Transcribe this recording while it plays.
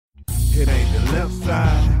It ain't the left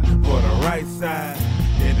side or the right side,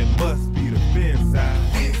 then it must be the fin side.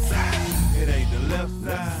 It ain't the left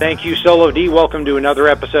side. Thank you, Solo D. Welcome to another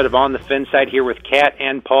episode of On the Fin Side here with Kat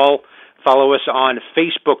and Paul. Follow us on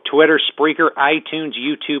Facebook, Twitter, Spreaker, iTunes,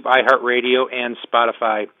 YouTube, iHeartRadio, and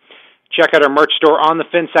Spotify. Check out our merch store on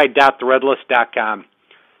thefinside.threadless.com.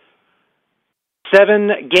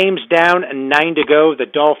 7 games down and 9 to go. The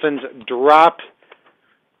Dolphins drop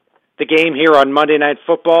the game here on Monday Night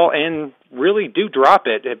Football and really do drop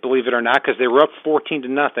it, believe it or not, because they were up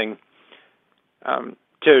 14-0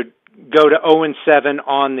 to go to 0-7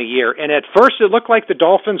 on the year. And at first it looked like the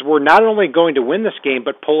Dolphins were not only going to win this game,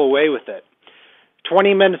 but pull away with it.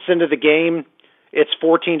 20 minutes into the game, it's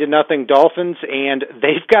 14-0 Dolphins, and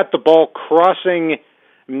they've got the ball crossing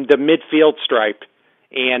the midfield stripe,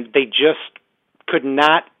 and they just could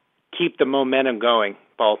not keep the momentum going,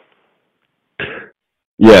 Paul.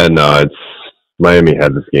 Yeah, no, Miami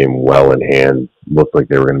had this game well in hand. Looked like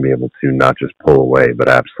they were going to be able to not just pull away, but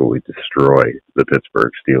absolutely destroy the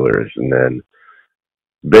Pittsburgh Steelers. And then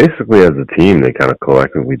basically as a team, they kind of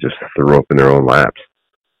collectively just threw up in their own laps.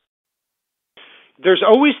 There's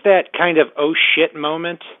always that kind of oh shit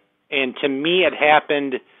moment, and to me it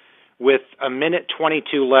happened with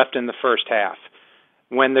 1:22 left in the first half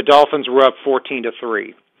when the Dolphins were up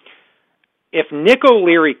 14-3. If Nick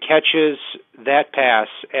O'Leary catches that pass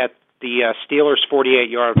at the Steelers'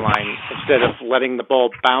 48-yard line instead of letting the ball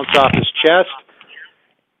bounce off his chest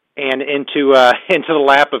and into the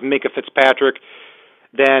lap of Minkah Fitzpatrick,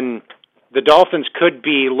 then the Dolphins could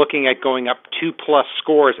be looking at going up 2+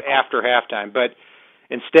 scores after halftime. But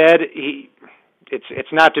instead,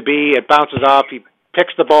 it's not to be. It bounces off. He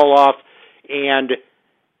picks the ball off, and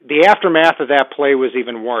the aftermath of that play was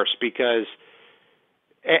even worse because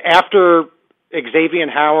after Xavier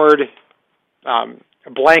Howard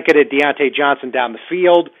blanketed Deontay Johnson down the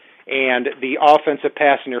field, and the offensive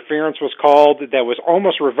pass interference was called that was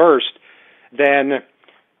almost reversed, then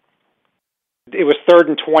it was 3rd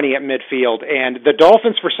and 20 at midfield. And the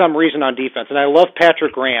Dolphins, for some reason on defense, and I love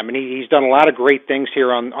Patrick Graham, and he's done a lot of great things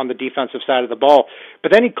here on the defensive side of the ball,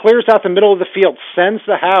 but then he clears out the middle of the field, sends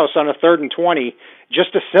the house on a 3rd and 20,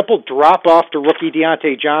 just a simple drop-off to rookie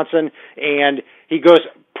Deontay Johnson, and he goes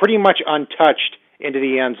pretty much untouched into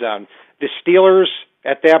the end zone. The Steelers,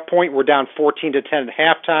 at that point, were down 14-10 at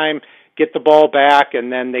halftime, get the ball back,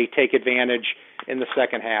 and then they take advantage in the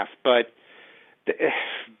second half. But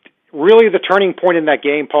really the turning point in that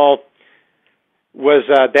game, Paul, was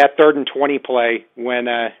that 3rd and 20 play when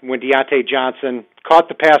Deontay Johnson caught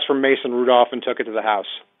the pass from Mason Rudolph and took it to the house.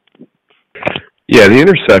 Yeah, the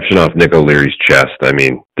interception off Nick O'Leary's chest, I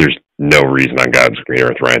mean, there's no reason on God's green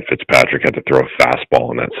earth Ryan Fitzpatrick had to throw a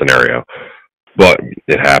fastball in that scenario. But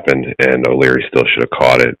it happened, and O'Leary still should have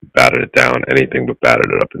caught it, batted it down, anything but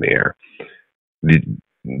batted it up in the air.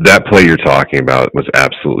 That play you're talking about was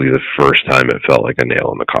absolutely the first time it felt like a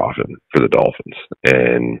nail in the coffin for the Dolphins.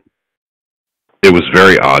 And it was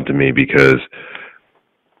very odd to me because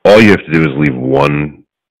all you have to do is leave one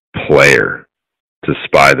player to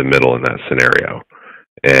spy the middle in that scenario,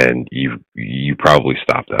 and you probably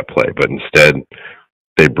stop that play. But instead,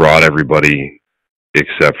 they brought everybody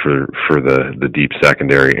except for the deep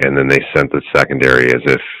secondary, and then they sent the secondary as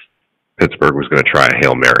if Pittsburgh was going to try a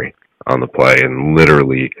Hail Mary on the play and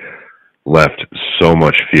literally left so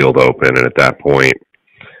much field open. And at that point,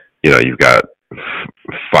 you know, you've got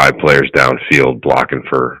 5 players downfield blocking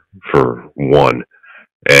for one.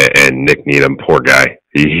 And Nick Needham, poor guy,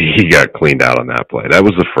 he got cleaned out on that play. That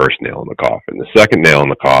was the first nail in the coffin. The second nail in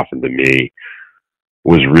the coffin to me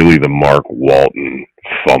was really the Mark Walton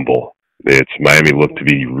fumble. Miami looked to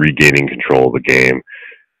be regaining control of the game,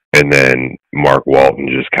 and then Mark Walton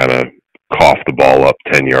just kind of coughed the ball up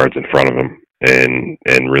 10 yards in front of him and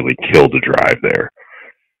really killed the drive there.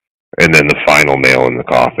 And then the final nail in the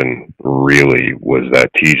coffin really was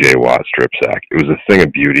that T.J. Watt strip sack. It was a thing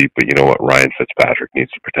of beauty, but you know what? Ryan Fitzpatrick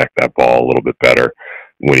needs to protect that ball a little bit better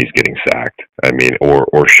when he's getting sacked. I mean,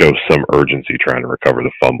 or show some urgency trying to recover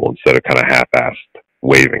the fumble instead of kind of half-assed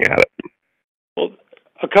waving at it. Well,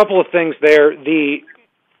 a couple of things there.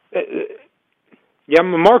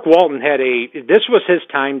 Mark Walton this was his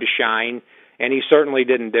time to shine, and he certainly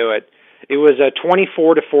didn't do it. It was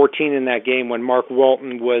 24-14 in that game when Mark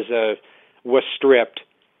Walton was stripped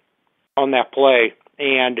on that play.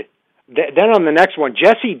 And then on the next one,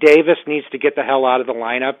 Jesse Davis needs to get the hell out of the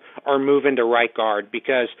lineup or move into right guard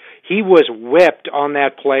because he was whipped on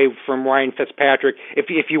that play from Ryan Fitzpatrick.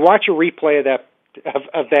 If you watch a replay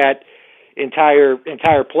of that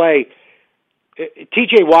entire play,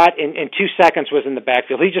 T.J. Watt in 2 seconds was in the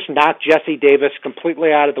backfield. He just knocked Jesse Davis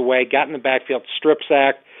completely out of the way, got in the backfield, strip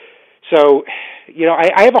sacked. So,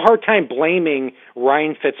 I have a hard time blaming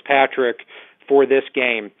Ryan Fitzpatrick for this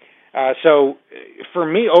game. So, for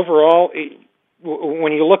me, overall,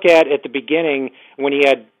 when you look at the beginning, when he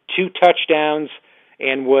had 2 touchdowns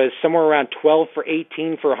and was somewhere around 12 for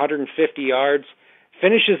 18 for 150 yards,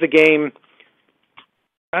 finishes the game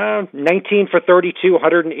 19 for 32,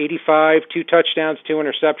 185, 2 touchdowns, 2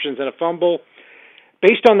 interceptions, and a fumble.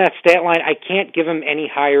 Based on that stat line, I can't give him any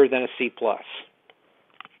higher than a C+.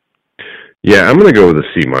 Yeah, I'm going to go with a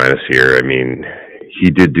C- here. I mean, he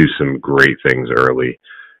did do some great things early,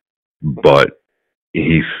 but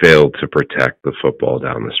he failed to protect the football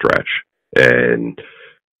down the stretch. And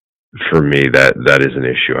for me, that is an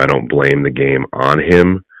issue. I don't blame the game on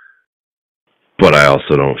him, but I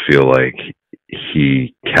also don't feel like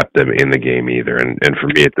he kept them in the game either. And for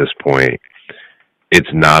me at this point,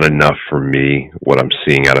 it's not enough for me, what I'm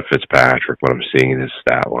seeing out of Fitzpatrick, what I'm seeing in his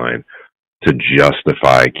stat line, to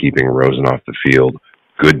justify keeping Rosen off the field,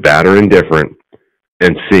 good, bad, or indifferent,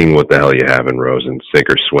 and seeing what the hell you have in Rosen, sink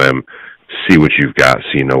or swim, see what you've got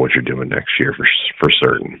so you know what you're doing next year for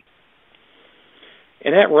certain.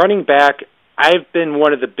 And at running back, I've been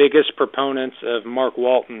one of the biggest proponents of Mark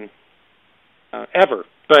Walton ever,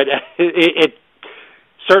 but it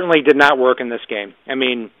certainly did not work in this game. I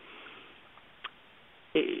mean,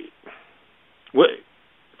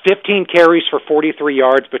 15 carries for 43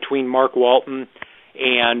 yards between Mark Walton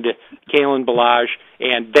and Kalen Ballage,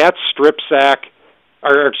 and that strip sack,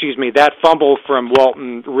 that fumble from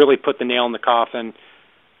Walton really put the nail in the coffin.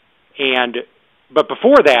 But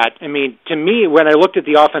before that, I mean, to me, when I looked at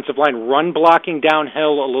the offensive line, run blocking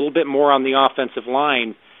downhill a little bit more on the offensive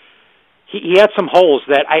line, he had some holes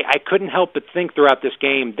that I couldn't help but think throughout this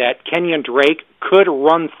game that Kenyon Drake could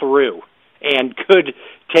run through and could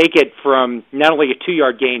take it from not only a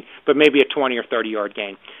 2-yard gain, but maybe a 20 or 30-yard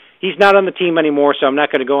gain. He's not on the team anymore, so I'm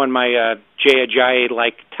not going to go on my Jay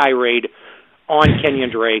Ajayi-like tirade on Kenyon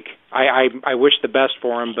Drake. I wish the best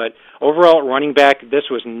for him, but overall at running back, this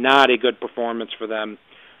was not a good performance for them.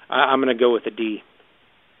 I'm going to go with a D.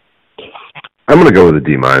 I'm going to go with a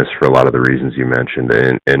D- for a lot of the reasons you mentioned,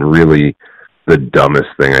 and really the dumbest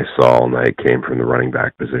thing I saw all night came from the running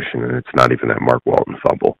back position, and it's not even that Mark Walton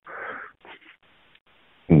fumble.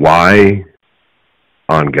 Why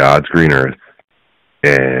on God's green earth,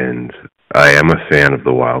 and I am a fan of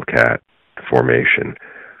the Wildcat formation,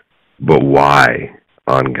 but why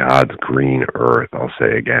on God's green earth, I'll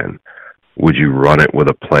say again, would you run it with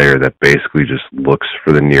a player that basically just looks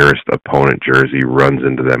for the nearest opponent jersey, runs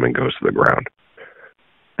into them, and goes to the ground?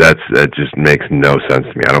 That just makes no sense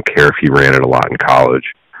to me. I don't care if he ran it a lot in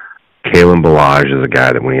college. Kalen Ballage is a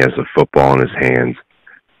guy that when he has the football in his hands,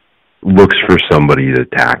 looks for somebody to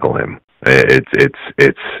tackle him. And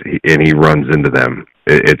he runs into them.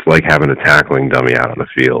 It's like having a tackling dummy out on the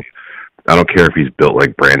field. I don't care if he's built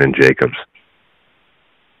like Brandon Jacobs.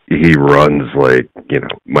 He runs like,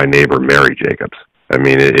 my neighbor Mary Jacobs. I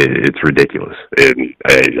mean, it's ridiculous.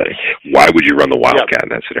 Why would you run the Wildcat in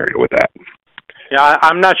that scenario with that? Yeah,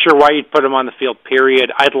 I'm not sure why you'd put him on the field,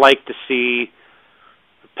 period. I'd like to see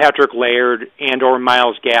Patrick Laird and or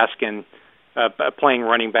Myles Gaskin playing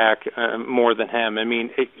running back more than him. I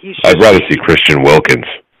mean, I'd rather see Christian Wilkins.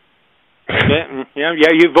 Yeah,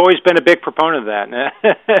 you've always been a big proponent of that.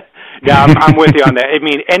 Yeah, I'm with you on that. I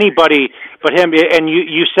mean, anybody but him, and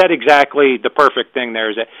you said exactly the perfect thing there,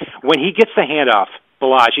 is that when he gets the handoff,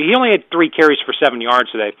 Ballage, he only had 3 carries for 7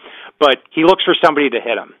 yards today, but he looks for somebody to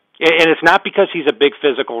hit him. And it's not because he's a big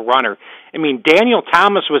physical runner. I mean, Daniel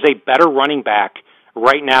Thomas was a better running back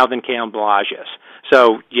right now than Kalen Ballage is.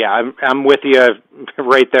 So, yeah, I'm with you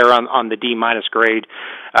right there on the D- grade.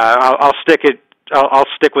 I'll stick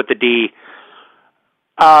with the D.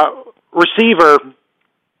 Receiver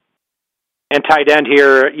and tight end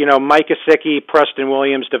here, Mike Gesicki, Preston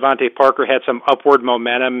Williams, Devontae Parker had some upward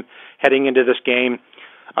momentum heading into this game.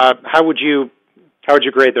 How would you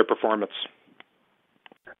grade their performance?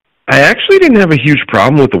 I actually didn't have a huge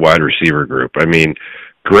problem with the wide receiver group. I mean,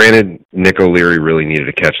 granted, Nick O'Leary really needed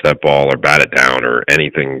to catch that ball or bat it down or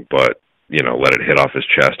anything but, let it hit off his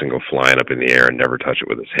chest and go flying up in the air and never touch it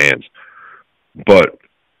with his hands. But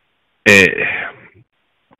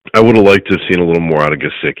I would have liked to have seen a little more out of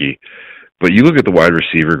Gesicki. But you look at the wide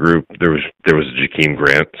receiver group, there was a Jakeem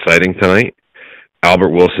Grant sighting tonight.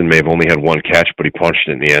 Albert Wilson may have only had 1 catch, but he punched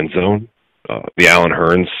it in the end zone. The Allen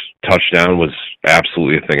Hurns touchdown was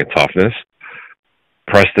absolutely a thing of toughness.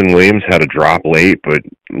 Preston Williams had a drop late, but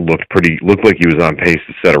looked like he was on pace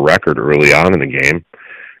to set a record early on in the game.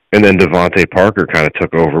 And then Devontae Parker kind of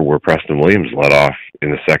took over where Preston Williams led off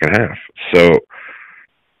in the second half. So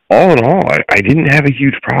all in all, I didn't have a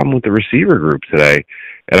huge problem with the receiver group today.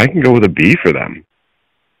 and I can go with a B for them.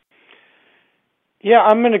 Yeah,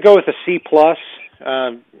 I'm going to go with a C+.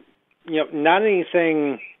 Not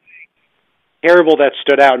anything terrible that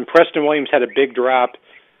stood out. And Preston Williams had a big drop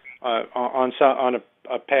on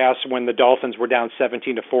a pass when the Dolphins were down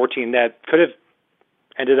 17-14 that could have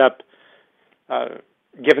ended up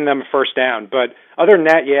giving them a first down. But other than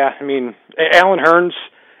that, yeah, I mean, Allen Hurns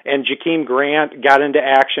and Jakeem Grant got into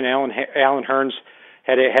action. Allen Hurns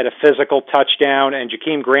had a physical touchdown, and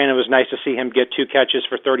Jakeem Grant, it was nice to see him get 2 catches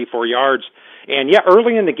for 34 yards. And, yeah,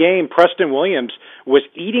 early in the game, Preston Williams was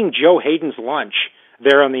eating Joe Hayden's lunch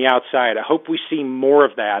there on the outside. I hope we see more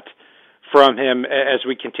of that from him as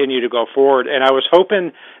we continue to go forward. And I was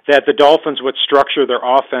hoping that the Dolphins would structure their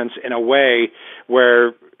offense in a way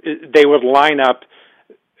where they would line up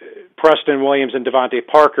Preston Williams and Devontae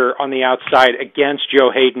Parker on the outside against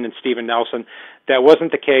Joe Hayden and Steven Nelson. That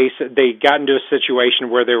wasn't the case. They got into a situation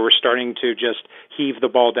where they were starting to just heave the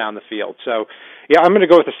ball down the field. So, yeah, I'm going to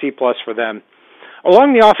go with a C+ for them.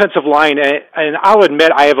 Along the offensive line, and I'll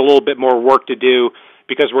admit I have a little bit more work to do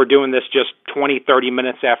because we're doing this just 20, 30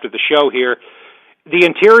 minutes after the show here. The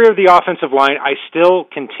interior of the offensive line, I still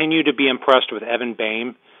continue to be impressed with Evan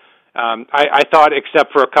Boehm. I thought,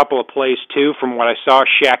 except for a couple of plays, too, from what I saw,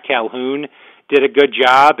 Shaq Calhoun did a good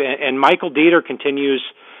job, and Michael Dieter continues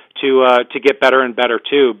to get better and better,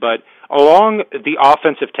 too. But along the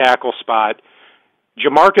offensive tackle spot,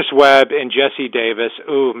 Jamarcus Webb and Jesse Davis,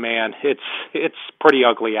 ooh, man, it's pretty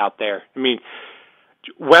ugly out there. I mean,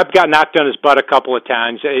 Webb got knocked on his butt a couple of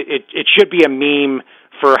times. It should be a meme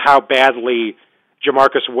for how badly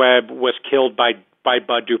Jamarcus Webb was killed by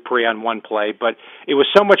Bud Dupree on one play, but it was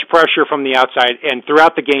so much pressure from the outside, and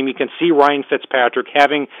throughout the game you can see Ryan Fitzpatrick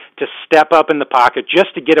having to step up in the pocket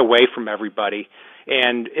just to get away from everybody,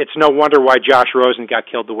 and it's no wonder why Josh Rosen got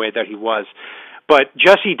killed the way that he was. But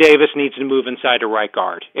Jesse Davis needs to move inside to right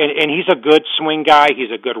guard, and he's a good swing guy,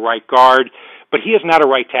 he's a good right guard, but he is not a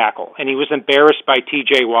right tackle, and he was embarrassed by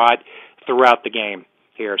T.J. Watt throughout the game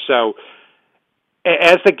here. So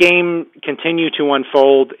as the game continued to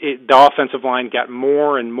unfold, the offensive line got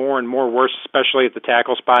more and more and more worse, especially at the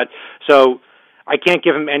tackle spot. So I can't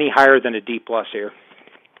give him any higher than a D+ here.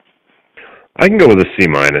 I can go with a C-.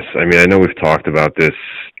 I mean, I know we've talked about this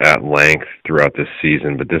at length throughout this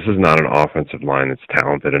season, but this is not an offensive line that's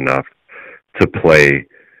talented enough to play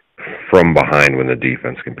from behind when the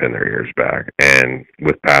defense can pin their ears back. And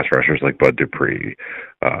with pass rushers like Bud Dupree,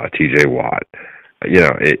 T.J. Watt,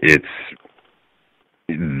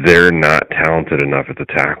 they're not talented enough at the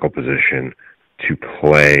tackle position to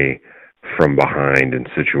play from behind in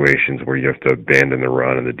situations where you have to abandon the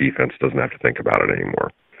run and the defense doesn't have to think about it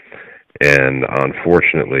anymore. And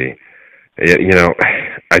unfortunately,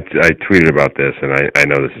 I tweeted about this, and I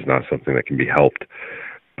know this is not something that can be helped,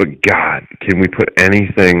 but God, can we put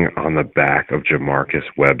anything on the back of Jamarcus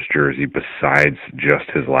Webb's jersey besides just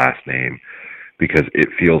his last name? Because it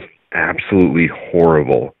feels absolutely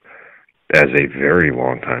horrible as a very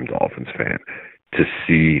long-time Dolphins fan to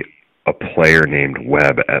see a player named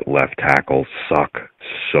Webb at left tackle suck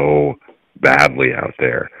so badly out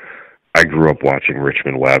there. I grew up watching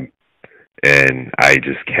Richmond Webb, and I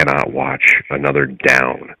just cannot watch another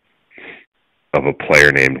down of a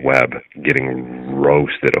player named Webb getting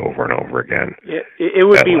roasted over and over again. It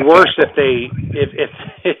would be worse if they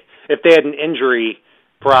had an injury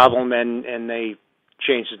problem and they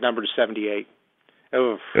changed his number to 78.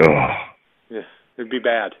 Oh. Yeah, it'd be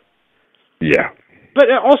bad. Yeah. But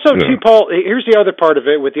also, too, Paul, here's the other part of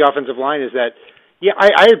it with the offensive line is that, yeah,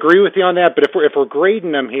 I agree with you on that, but if we're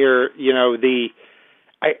grading them here,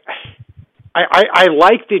 I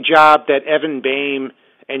like the job that Evan Boehm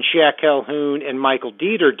and Shaq Calhoun and Michael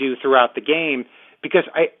Dieter do throughout the game because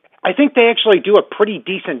I think they actually do a pretty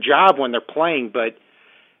decent job when they're playing, but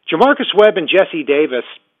Jamarcus Webb and Jesse Davis,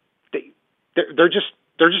 they're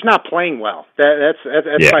just not playing well. That's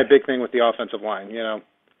my big thing with the offensive line, Yeah,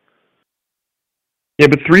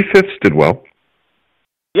 but 3/5 did well.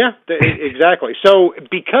 Yeah, exactly. So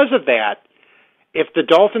because of that, if the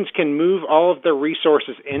Dolphins can move all of their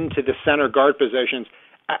resources into the center guard positions,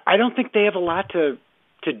 I don't think they have a lot to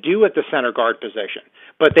do at the center guard position.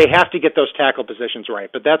 But they have to get those tackle positions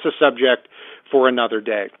right. But that's a subject for another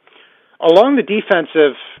day. Along the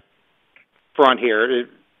defensive front here,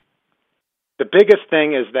 the biggest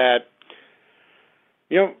thing is that,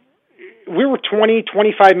 we were 20,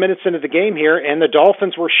 25 minutes into the game here, and the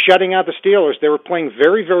Dolphins were shutting out the Steelers. They were playing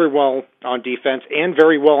very, very well on defense and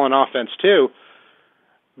very well on offense, too.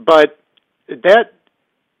 But that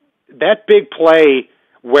big play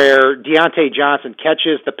where Deontay Johnson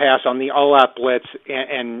catches the pass on the all-out blitz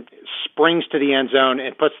and springs to the end zone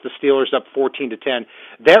and puts the Steelers up 14-10.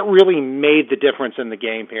 That really made the difference in the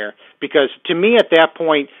game here, because to me at that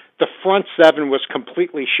point, the front seven was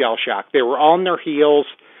completely shell-shocked. They were on their heels.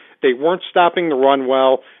 They weren't stopping the run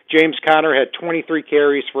well. James Conner had 23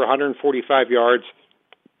 carries for 145 yards,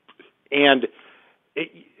 and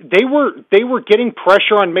they were getting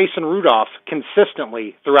pressure on Mason Rudolph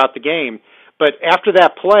consistently throughout the game. But after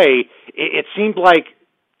that play, it seemed like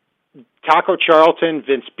Taco Charlton,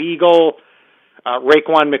 Vince Beagle,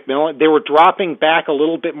 Raekwon McMillan, they were dropping back a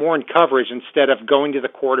little bit more in coverage instead of going to the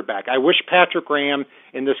quarterback. I wish Patrick Graham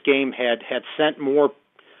in this game had sent more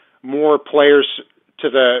players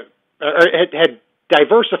to had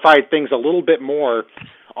diversified things a little bit more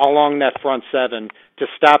along that front seven to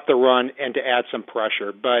stop the run and to add some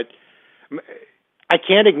pressure. But I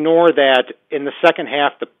can't ignore that in the second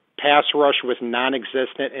half, the pass rush was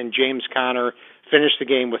non-existent, and James Conner finished the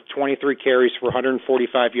game with 23 carries for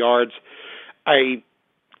 145 yards.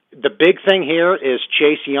 The big thing here is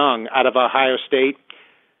Chase Young out of Ohio State,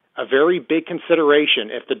 a very big consideration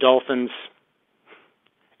if the Dolphins,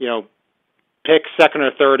 pick second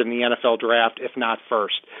or third in the NFL draft, if not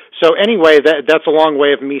first. So anyway, that's a long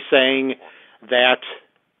way of me saying that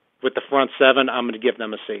with the front seven, I'm going to give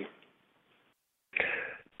them a C.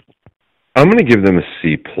 I'm going to give them a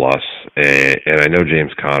C+, and I know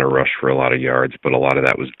James Conner rushed for a lot of yards, but a lot of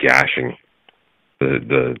that was gashing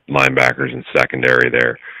the linebackers and secondary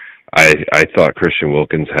there. I thought Christian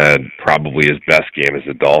Wilkins had probably his best game as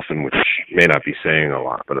a Dolphin, which may not be saying a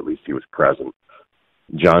lot, but at least he was present.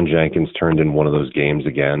 John Jenkins turned in one of those games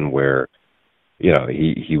again where,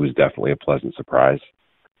 he was definitely a pleasant surprise.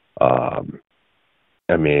 I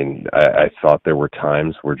thought there were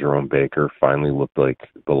times where Jerome Baker finally looked like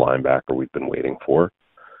the linebacker we've been waiting for.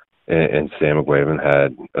 And Sam McGuavin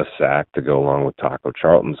had a sack to go along with Taco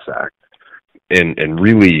Charlton's sack. And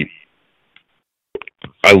really,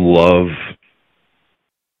 I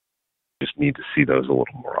just need to see those a little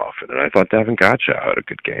more often. And I thought Davin Godchaux had a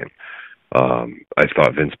good game. I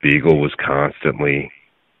thought Vince Beagle was constantly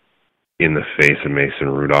in the face of Mason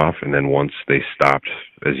Rudolph, and then once they stopped,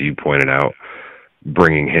 as you pointed out,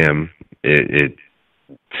 bringing him, it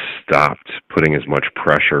stopped putting as much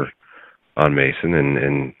pressure on Mason,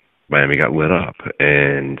 and Miami got lit up.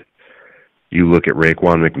 And you look at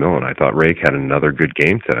Raekwon McMillan, I thought Rake had another good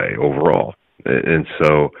game today overall. And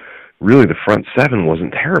so really the front seven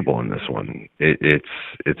wasn't terrible in this one.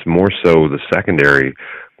 It's more so the secondary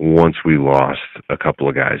once we lost a couple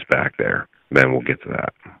of guys back there. Then we'll get to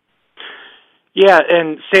that. Yeah,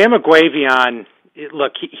 and Sam McGuavion,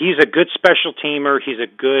 look, he's a good special teamer. He's a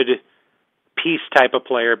good piece type of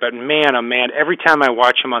player, but man, oh man, every time I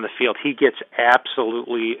watch him on the field, he gets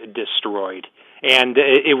absolutely destroyed. And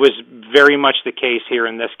it was very much the case here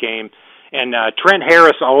in this game. And Trent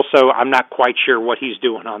Harris also, I'm not quite sure what he's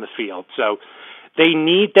doing on the field. So they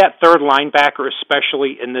need that third linebacker,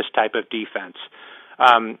 especially in this type of defense.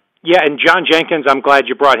 And John Jenkins, I'm glad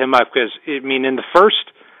you brought him up because, in the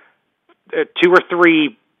first 2 or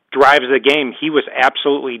 3 drives of the game, he was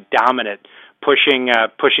absolutely dominant, pushing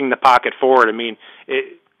the pocket forward. In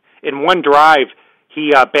one drive,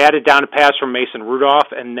 he batted down a pass from Mason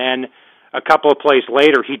Rudolph, and then a couple of plays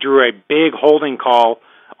later, he drew a big holding call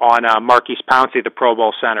on Marquise Pouncey, the Pro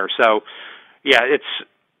Bowl center. So, yeah,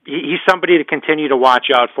 he's somebody to continue to watch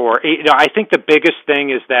out for. I think the biggest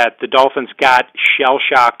thing is that the Dolphins got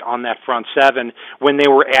shell-shocked on that front seven when they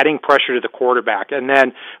were adding pressure to the quarterback. And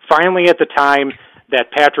then finally at the time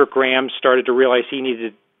that Patrick Graham started to realize he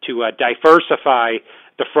needed to diversify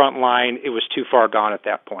the front line, it was too far gone at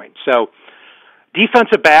that point. So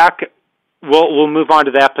defensive back, we'll move on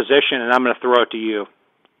to that position, and I'm going to throw it to you.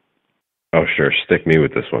 Oh, sure. Stick me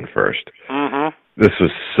with this one first. Mm-hmm. This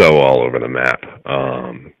was so all over the map.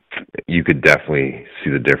 You could definitely see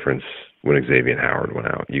the difference when Xavier Howard went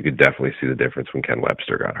out. You could definitely see the difference when Ken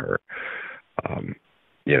Webster got hurt.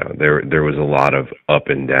 There was a lot of up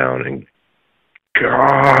and down. And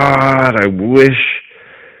God, I wish.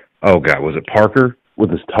 Oh God, was it Parker with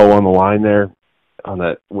his toe on the line there? On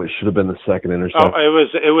that, what should have been the second interception. Oh,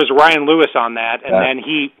 it was Ryan Lewis on that, and then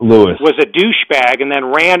he Lewis was a douchebag, and then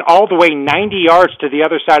ran all the way 90 yards to the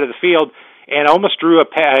other side of the field, and almost drew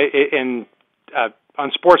an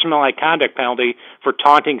unsportsmanlike conduct penalty for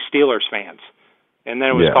taunting Steelers fans, and then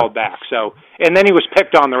it was called back. So, and then he was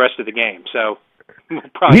picked on the rest of the game. So, we'll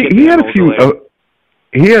probably he had a few.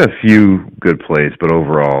 He had a few good plays, but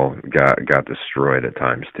overall got destroyed at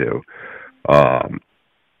times too.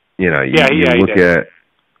 You look at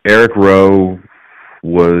Eric Rowe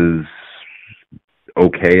was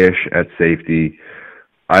okay-ish at safety.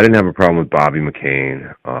 I didn't have a problem with Bobby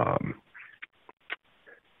McCain.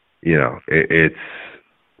 It's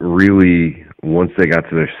really once they got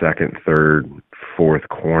to their second, third, fourth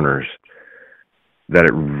corners that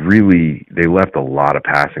they left a lot of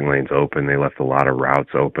passing lanes open. They left a lot of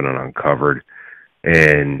routes open and uncovered.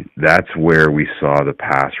 And that's where we saw the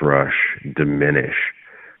pass rush diminish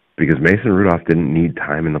because Mason Rudolph didn't need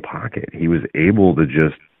time in the pocket. He was able to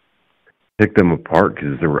just pick them apart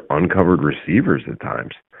because there were uncovered receivers at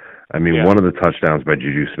times. I mean, One of the touchdowns by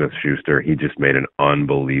Juju Smith-Schuster, he just made an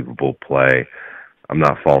unbelievable play. I'm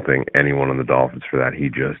not faulting anyone on the Dolphins for that. He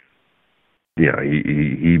just,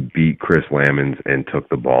 he beat Chris Lammons and took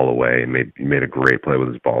the ball away and made a great play with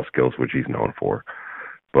his ball skills, which he's known for.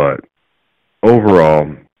 But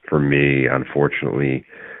overall, for me, unfortunately,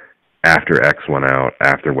 after X went out,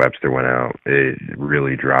 after Webster went out, it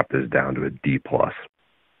really dropped us down to a D+.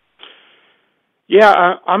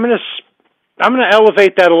 Yeah, I'm gonna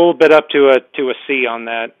elevate that a little bit up to a C on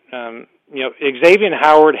that. Xavier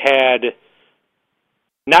Howard had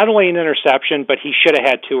not only an interception, but he should have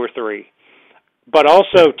had 2 or 3. But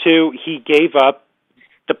also, too, he gave up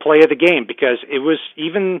the play of the game because it was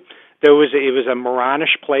a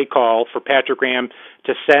moronish play call for Patrick Graham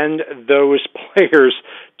to send those players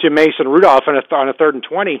to Mason Rudolph on a 3rd and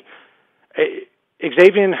 20.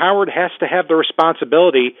 Xavier Howard has to have the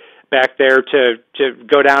responsibility back there to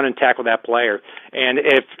go down and tackle that player. And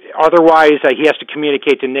if otherwise, he has to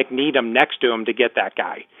communicate to Nick Needham next to him to get that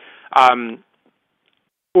guy.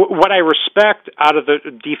 What I respect out of the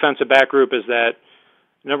defensive back group is that,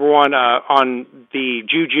 number one, on the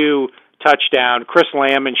Juju touchdown, Chris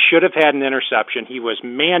Lammons should have had an interception. He was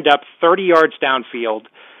manned up 30 yards downfield,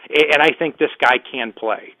 and I think this guy can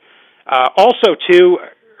play. Also, too,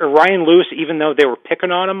 Ryan Lewis, even though they were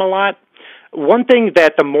picking on him a lot, one thing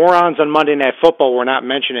that the morons on Monday Night Football were not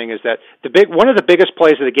mentioning is that one of the biggest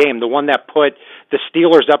plays of the game, the one that put the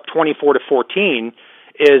Steelers up 24-14,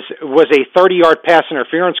 was a 30-yard pass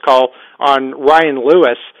interference call on Ryan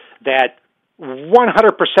Lewis that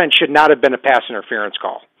 100% should not have been a pass interference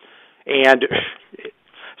call. And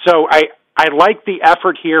so I like the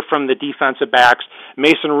effort here from the defensive backs.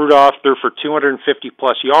 Mason Rudolph threw for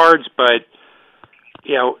 250-plus yards, but,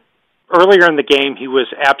 earlier in the game, he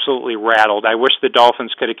was absolutely rattled. I wish the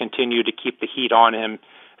Dolphins could have continued to keep the heat on him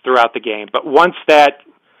throughout the game. But once that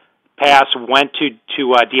pass went to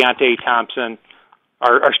Deontay Johnson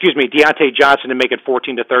to make it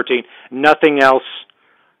 14-13,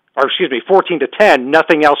 14-10,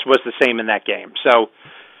 nothing else was the same in that game. So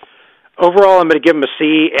overall, I'm going to give him a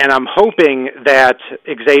C, and I'm hoping that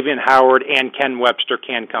Xavier Howard and Ken Webster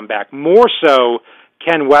can come back. More so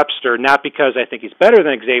Ken Webster, not because I think he's better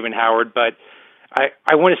than Xavier Howard, but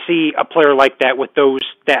I want to see a player like that with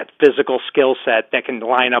that physical skill set that can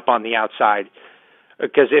line up on the outside.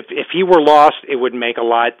 Because if he were lost, it would make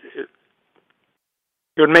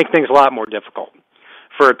things a lot more difficult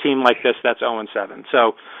for a team like this that's 0-7.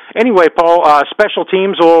 So anyway, Paul, special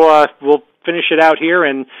teams will finish it out here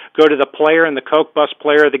and go to the player and the Coke Bus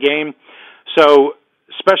player of the game. So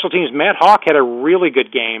special teams, Matt Hawk had a really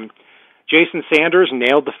good game. Jason Sanders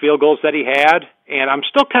nailed the field goals that he had, and I'm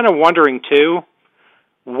still kind of wondering, too,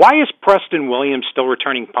 why is Preston Williams still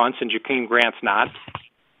returning punts and Jakeem Grant's not?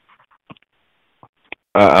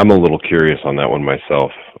 I'm a little curious on that one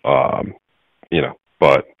myself,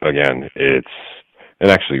 but again, he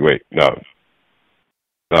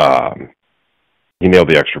nailed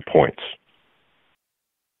the extra points.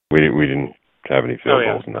 We didn't have any field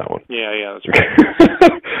goals in that one. Yeah, that's right.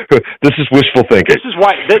 This is wishful thinking. This is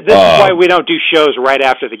why we don't do shows right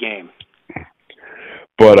after the game.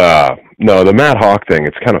 But no, the Matt Hawk thing,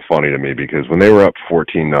 it's kind of funny to me because when they were up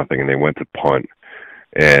 14-0 and they went to punt,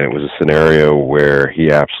 and it was a scenario where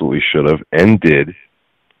he absolutely should have and did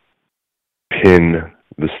pin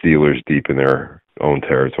the Steelers deep in their own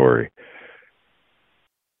territory.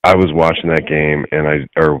 I was watching that game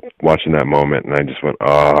watching that moment, and I just went,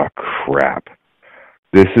 "Oh crap!"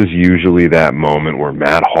 This is usually that moment where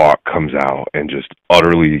Matt Hawk comes out and just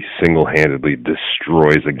utterly single-handedly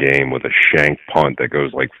destroys a game with a shank punt that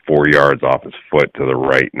goes like 4 yards off his foot to the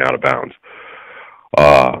right and out of bounds.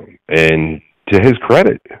 And to his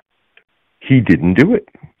credit, he didn't do it.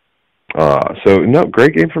 So, no,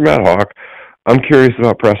 great game for Matt Hawk. I'm curious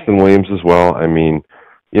about Preston Williams as well. I mean,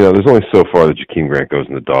 there's only so far that Jakeem Grant goes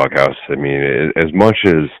in the doghouse. I mean, as much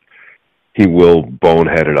as he will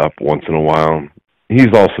bonehead it up once in a while,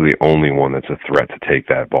 he's also the only one that's a threat to take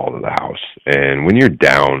that ball to the house. And when you're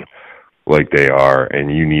down like they are and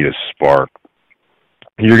you need a spark,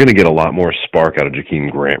 you're going to get a lot more spark out of Jakeem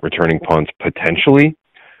Grant returning punts potentially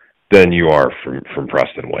than you are from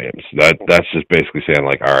Preston Williams. That's just basically saying,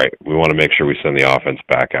 like, all right, we want to make sure we send the offense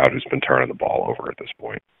back out who's been turning the ball over at this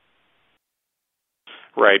point.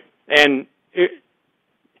 Right. And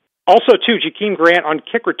also, too, Jakeem Grant on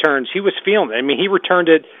kick returns, he was feeling it. I mean, he returned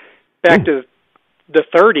it back to the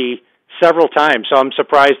 30 several times. So I'm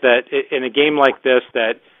surprised that in a game like this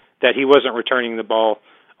that he wasn't returning the ball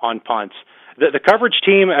on punts. The coverage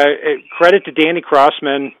team, credit to Danny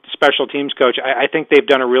Crossman, special teams coach. I think they've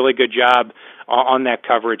done a really good job on that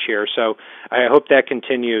coverage here. So I hope that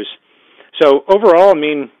continues. So overall, I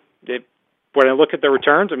mean, when I look at the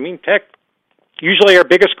returns, I mean, Tech, usually our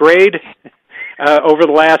biggest grade over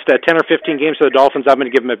the last 10 or 15 games for the Dolphins, I'm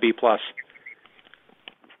going to give them a B+.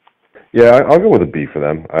 Yeah, I'll go with a B for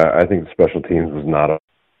them. I think the special teams was not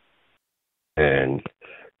and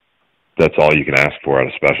that's all you can ask for out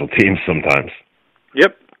of special teams sometimes.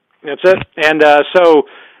 Yep, that's it. And so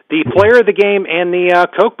the player of the game and the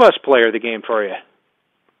Coke Bus player of the game for you.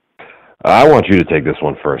 I want you to take this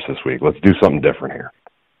one first this week. Let's do something different here.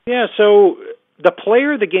 Yeah, so the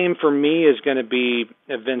player of the game for me is going to be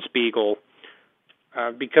Vince Biegel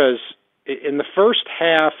because in the first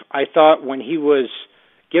half, I thought when he was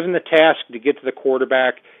given the task to get to the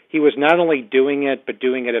quarterback, he was not only doing it, but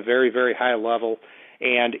doing it at a very, very high level.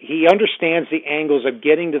 And he understands the angles of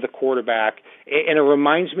getting to the quarterback. And it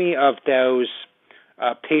reminds me of those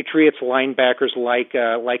Patriots linebackers like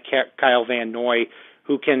Kyle Van Noy,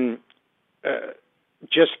 who can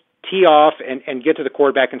just tee off and get to the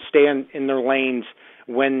quarterback and stay in their lanes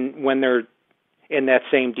when they're in that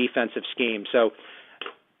same defensive scheme. So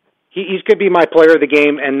he's going to be my player of the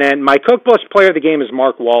game. And then my Coke Plus player of the game is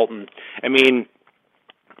Mark Walton. I mean,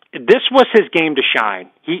 this was his game to shine.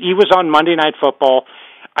 He was on Monday Night Football.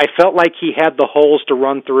 I felt like he had the holes to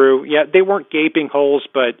run through. Yeah, they weren't gaping holes,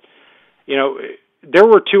 but, you know, there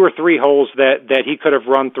were 2 or 3 holes that he could have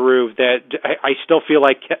run through that I still feel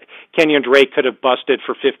like Kenyon Drake could have busted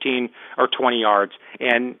for 15 or 20 yards,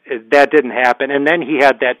 and that didn't happen. And then he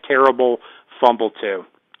had that terrible fumble, too.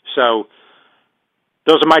 So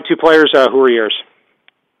those are my 2 players. Who are yours?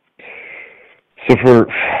 So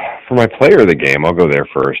for my player of the game, I'll go there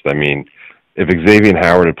first. I mean, if Xavier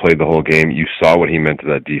Howard had played the whole game, you saw what he meant to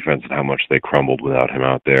that defense and how much they crumbled without him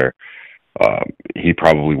out there. He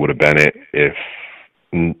probably would have been it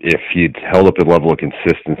if he'd held up a level of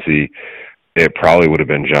consistency. It probably would have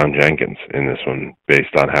been John Jenkins in this one,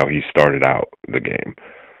 based on how he started out the game.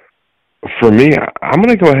 For me, I'm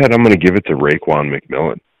going to go ahead. I'm going to give it to Raekwon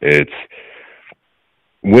McMillan.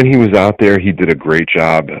 When he was out there, he did a great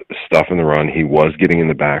job stuffing the run. He was getting in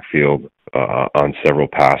the backfield on several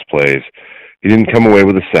pass plays. He didn't come away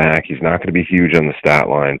with a sack. He's not going to be huge on the stat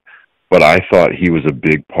line, but I thought he was a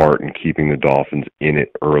big part in keeping the Dolphins in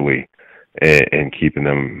it early and keeping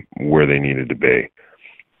them where they needed to be.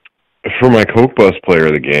 For my Coke Bus player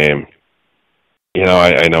of the game, you know,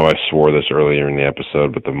 I know I swore this earlier in the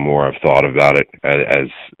episode, but the more I've thought about it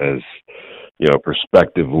as you know,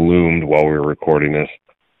 perspective loomed while we were recording this,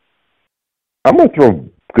 I'm going to throw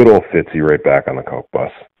good old Fitzy right back on the Coke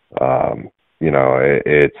Bus. You know,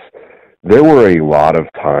 there were a lot of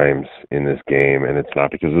times in this game, and it's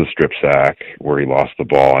not because of the strip sack where he lost the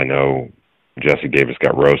ball. I know Jesse Davis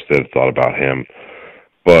got roasted, thought about him.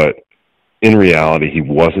 But in reality, he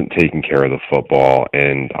wasn't taking care of the football.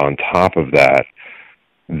 And on top of that,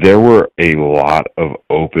 there were a lot of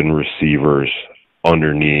open receivers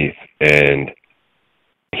underneath, and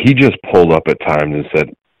he just pulled up at times and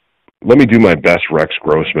said, let me do my best Rex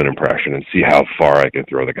Grossman impression and see how far I can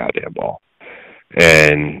throw the goddamn ball.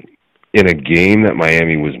 And in a game that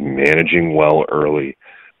Miami was managing well early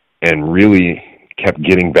and really kept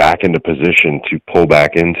getting back into position to pull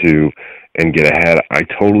back into and get ahead, I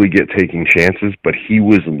totally get taking chances, but he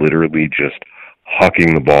was literally just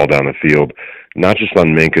hucking the ball down the field, not just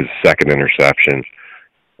on Minka's second interception,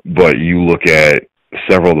 but you look at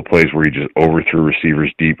several of the plays where he just overthrew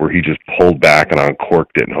receivers deep, where he just pulled back and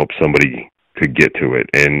uncorked it and hoped somebody could get to it.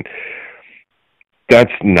 And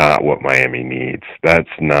that's not what Miami needs. That's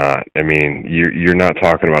not, I mean, you're not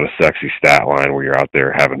talking about a sexy stat line where you're out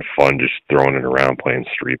there having fun just throwing it around playing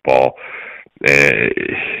street ball.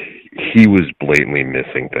 He was blatantly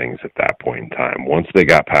missing things at that point in time. Once they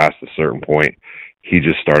got past a certain point, he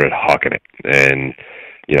just started hucking it. And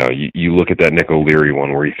you know, you look at that Nick O'Leary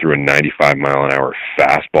one where he threw a 95-mile-an-hour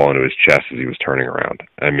fastball into his chest as he was turning around.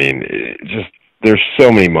 I mean, there's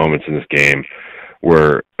so many moments in this game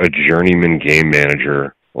where a journeyman game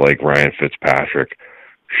manager like Ryan Fitzpatrick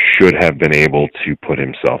should have been able to put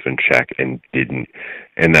himself in check and didn't,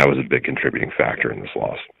 and that was a big contributing factor in this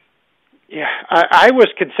loss. Yeah, I was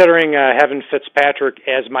considering having Fitzpatrick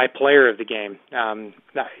as my player of the game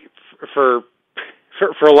for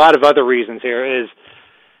a lot of other reasons. Here is,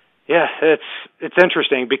 yeah, it's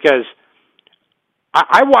interesting because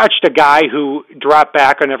I watched a guy who dropped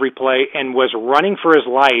back on every play and was running for his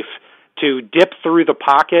life to dip through the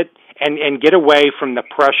pocket and get away from the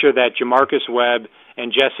pressure that Jamarcus Webb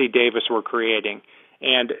and Jesse Davis were creating.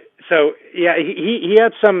 And so, yeah, he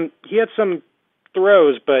had some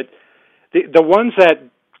throws, but the ones that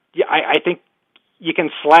I think you can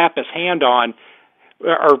slap his hand on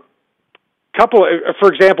are couple.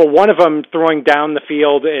 For example, one of them throwing down the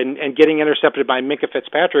field and getting intercepted by Minkah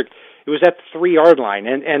Fitzpatrick. It was at the 3-yard line,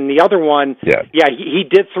 and the other one, he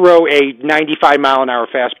did throw a 95-mile-an-hour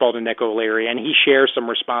fastball to Nick O'Leary, and he shares some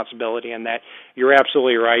responsibility in that. You're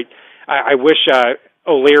absolutely right. I wish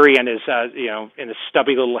O'Leary and his in his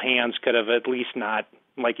stubby little hands could have at least not,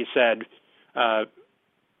 like you said,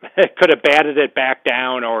 could have batted it back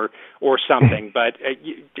down or something. But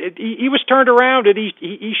he was turned around, and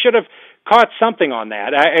he should have caught something on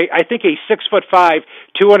that. I think a 6'5",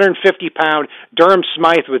 250-pound Durham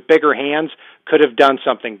Smythe with bigger hands could have done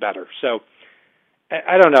something better. So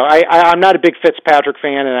I don't know. I'm not a big Fitzpatrick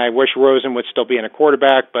fan, and I wish Rosen would still be in a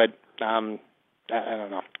quarterback, but I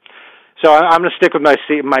don't know. So I'm going to stick with my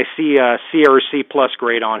C or C plus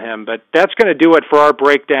grade on him. But that's going to do it for our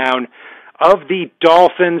breakdown of the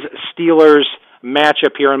Dolphins-Steelers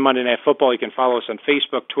matchup here on Monday Night Football. You can follow us on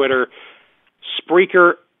Facebook, Twitter,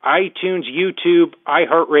 Spreaker, iTunes, YouTube,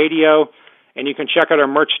 iHeartRadio, and you can check out our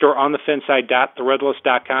merch store on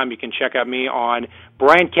thefinside.threadless.com. You can check out me on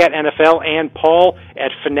Brian Cat NFL and Paul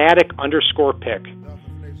at Fanatic_pick.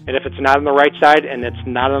 And if it's not on the right side and it's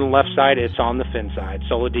not on the left side, it's on the fin side.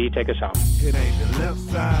 Solo D, take us home. It ain't the left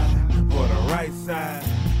side or the right side,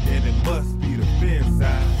 then it must be the fin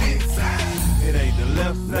side. It ain't the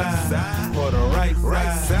left side or the right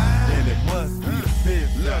side, then it must be the fin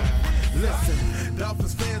side. Listen,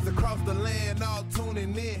 Dolphins fans across the land all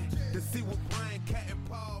tuning in to see what Brian Cat